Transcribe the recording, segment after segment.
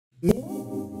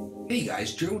Hey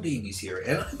guys, Joe Davies here,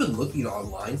 and I've been looking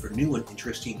online for new and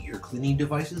interesting ear cleaning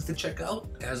devices to check out,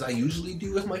 as I usually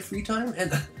do with my free time,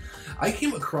 and I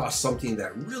came across something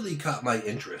that really caught my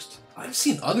interest. I've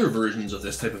seen other versions of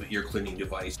this type of ear cleaning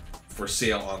device for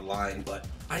sale online, but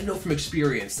I know from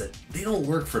experience that they don't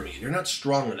work for me. They're not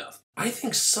strong enough. I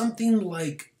think something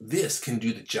like this can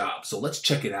do the job, so let's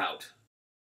check it out.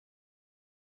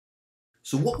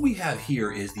 So what we have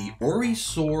here is the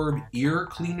Aurisorb ear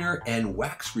cleaner and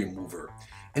wax remover.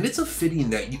 And it's a fitting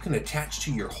that you can attach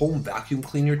to your home vacuum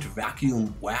cleaner to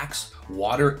vacuum wax,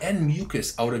 water, and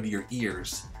mucus out of your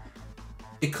ears.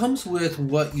 It comes with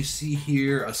what you see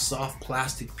here, a soft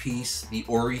plastic piece, the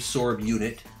Aurisorb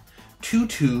unit, 2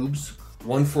 tubes,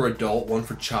 one for adult, one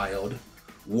for child,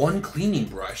 1 cleaning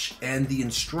brush, and the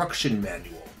instruction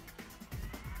manual.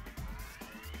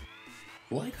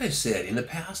 Like I said, in the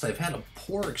past I've had a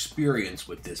poor experience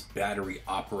with this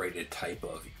battery-operated type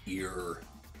of ear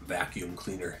vacuum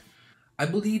cleaner. I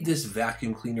believe this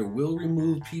vacuum cleaner will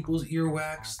remove people's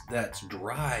earwax that's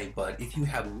dry, but if you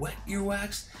have wet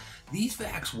earwax, these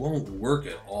vacs won't work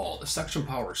at all. The suction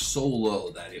power is so low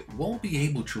that it won't be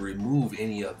able to remove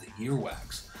any of the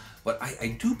earwax. But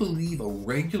I do believe a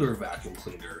regular vacuum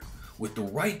cleaner with the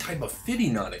right type of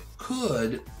fitting on it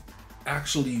could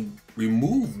actually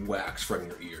remove wax from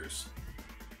your ears.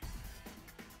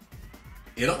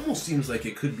 It almost seems like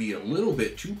it could be a little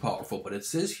bit too powerful, but it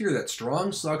says here that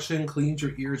strong suction cleans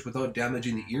your ears without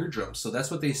damaging the eardrums. So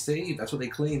that's what they say, that's what they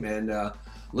claim. And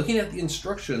looking at the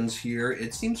instructions here,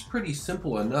 it seems pretty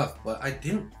simple enough, but I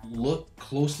didn't look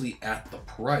closely at the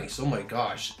price. Oh my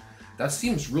gosh, that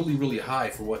seems really high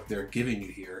for what they're giving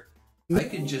you here. I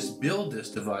could just build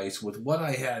this device with what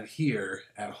I have here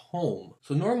at home.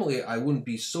 So normally I wouldn't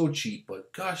be so cheap,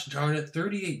 but gosh darn it,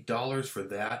 $38 for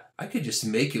that. I could just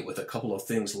make it with a couple of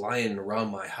things lying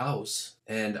around my house,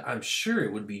 and I'm sure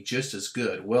it would be just as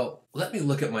good. Well, let me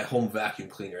look at my home vacuum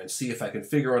cleaner and see if I can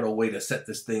figure out a way to set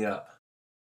this thing up.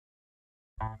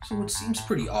 So it seems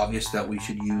pretty obvious that we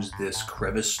should use this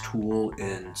crevice tool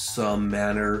in some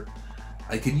manner.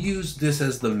 I could use this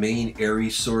as the main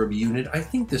Aurisorb unit. I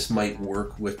think this might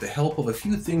work with the help of a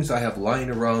few things I have lying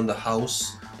around the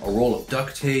house, a roll of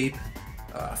duct tape,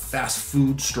 a fast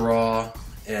food straw,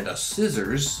 and a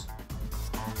scissors.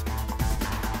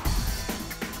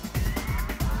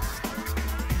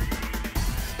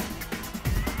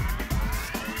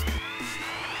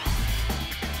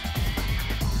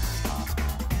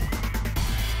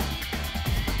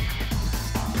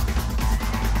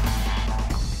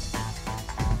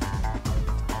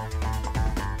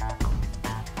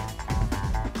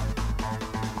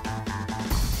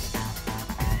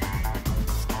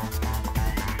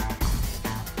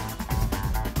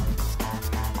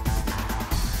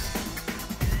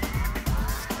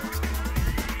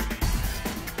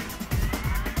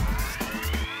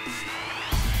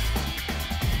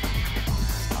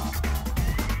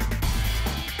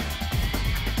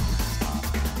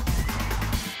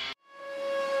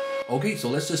 Okay, so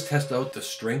let's just test out the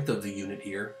strength of the unit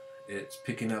here. It's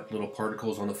picking up little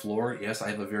particles on the floor. Yes, I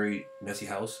have a very messy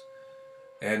house.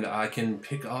 And I can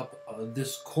pick up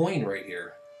this coin right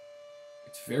here.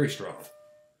 It's very strong.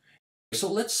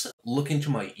 So let's look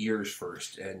into my ears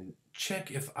first and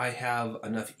check if I have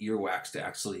enough earwax to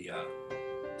actually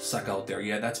suck out there.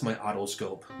 Yeah, that's my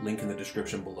otoscope. Link in the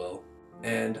description below.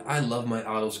 And I love my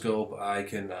otoscope. I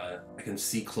can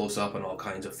see close up on all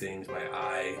kinds of things. My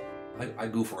eye. I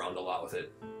goof around a lot with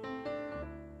it.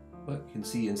 But you can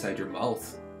see inside your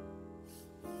mouth.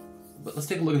 But let's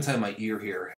take a look inside my ear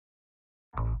here.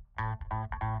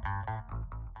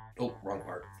 Oh, wrong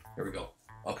part. There we go.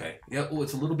 Okay. Yeah, oh,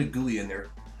 it's a little bit gooey in there.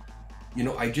 You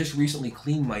know, I just recently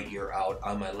cleaned my ear out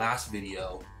on my last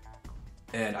video,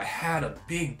 and I had a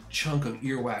big chunk of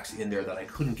earwax in there that I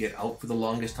couldn't get out for the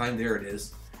longest time. There it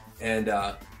is. And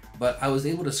but I was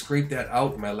able to scrape that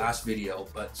out in my last video.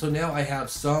 But so now I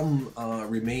have some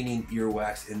remaining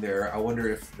earwax in there. I wonder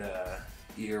if the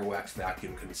EARWAX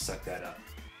vacuum can suck that up.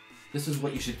 This is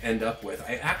what you should end up with.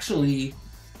 I actually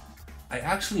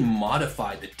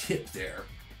modified the tip there.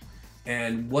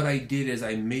 And what I did is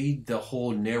I made the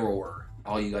hole narrower.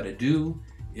 All you got to do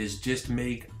is just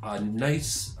make a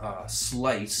nice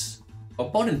slice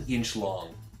about 1 inch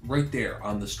long right there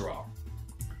on the straw,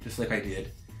 just like I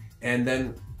did. And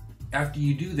then after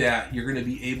you do that, you're going to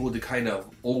be able to kind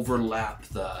of overlap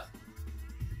the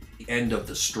end of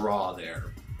the straw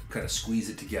there, kind of squeeze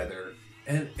it together.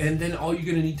 And then all you're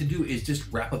going to need to do is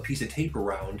just wrap a piece of tape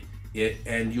around it,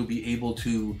 and you'll be able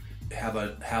to have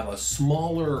a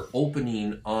smaller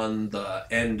opening on the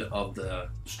end of the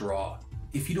straw.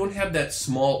 if you don't have that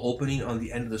small opening on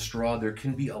the end of the straw, there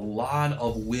can be a lot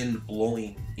of wind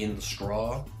blowing in the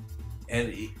straw, and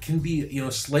it can be, you know,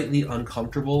 slightly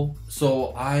uncomfortable.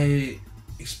 So I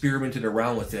experimented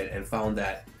around with it and found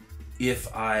that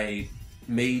if I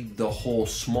made the hole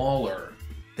smaller,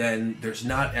 then there's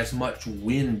not as much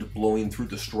wind blowing through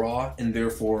the straw, and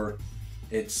therefore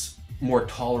it's more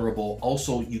tolerable.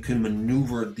 Also, you can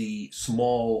maneuver the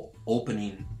small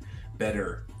opening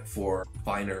better for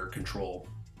finer control.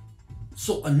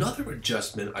 So another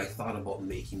adjustment I thought about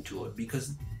making to it,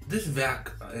 because this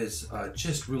vac is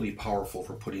just really powerful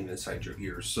for putting inside your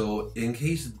ears. So in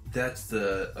case that's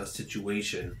the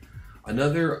situation,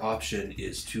 another option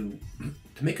is to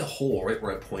make a hole right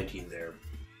where I'm pointing there.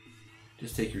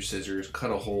 Just take your scissors,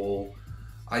 cut a hole,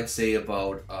 I'd say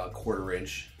about a 1/4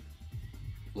 inch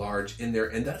large in there,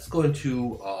 and that's going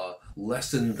to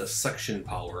lessen the suction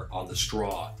power on the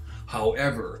straw.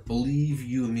 However, believe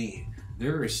you me,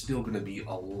 there is still going to be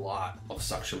a lot of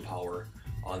suction power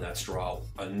on that straw,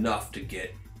 enough to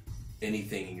get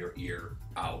anything in your ear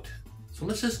out. So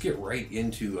let's just get right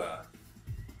into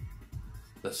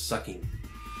the sucking.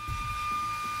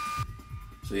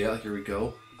 So yeah, here we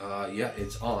go. Yeah,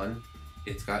 it's on.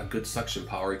 It's got good suction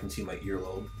power. You can see my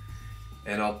earlobe.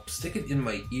 And I'll stick it in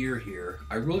my ear here.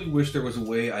 I really wish there was a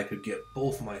way I could get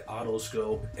both my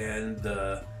otoscope and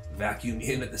the vacuum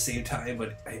in at the same time,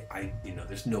 but I you know,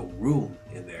 there's no room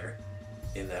in there,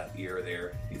 in that ear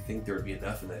there. You'd think there would be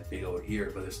enough in that big old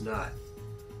ear, but it's not.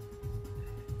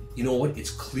 You know what?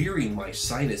 It's clearing my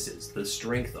sinuses, the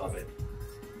strength of it.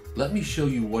 Let me show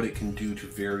you what it can do to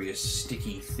various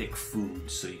sticky, thick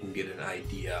foods so you can get an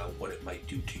idea of what it might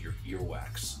do to your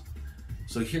earwax.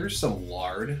 So here's some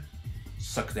lard.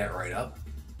 Suck that right up.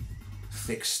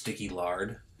 Thick, sticky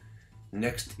lard.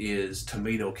 Next is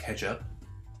tomato ketchup.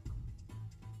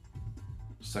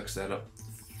 Sucks that up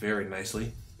very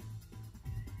nicely.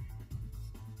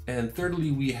 And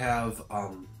thirdly, we have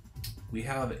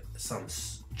some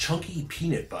chunky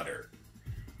peanut butter.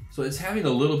 So it's having a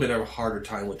little bit of a harder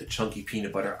time with the chunky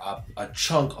peanut butter. A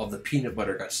chunk of the peanut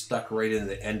butter got stuck right in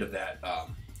the end of that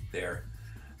there.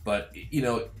 But you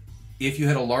know, if you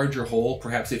had a larger hole,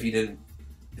 perhaps if you didn't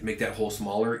make that hole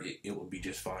smaller, it would be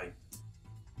just fine.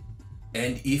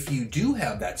 And if you do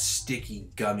have that sticky,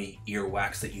 gummy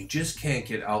earwax that you just can't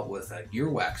get out with an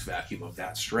earwax vacuum of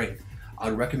that strength,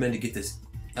 I'd recommend to get this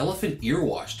elephant ear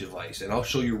wash device, and I'll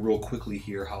show you real quickly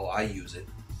here how I use it.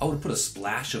 I would put a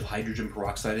splash of hydrogen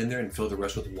peroxide in there and fill the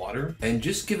rest with water, and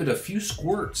just give it a few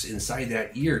squirts inside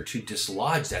that ear to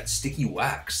dislodge that sticky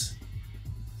wax.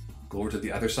 Go over to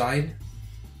the other side,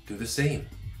 do the same.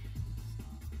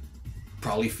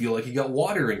 Probably feel like you got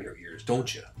water in your ears,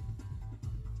 don't you?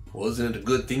 Well, isn't it a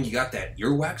good thing you got that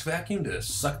earwax vacuum to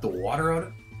suck the water out of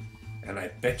it? And I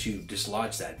bet you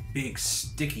dislodge that big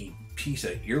sticky piece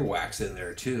of earwax in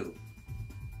there too.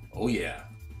 Oh yeah.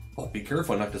 Well, be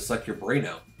careful not to suck your brain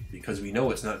out, because we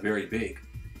know it's not very big.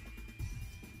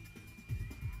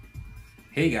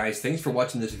 Hey guys, thanks for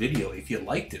watching this video. If you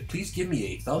liked it, please give me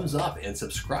a thumbs up and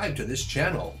subscribe to this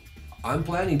channel. I'm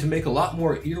planning to make a lot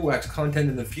more earwax content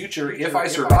in the future if I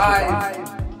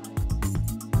survive.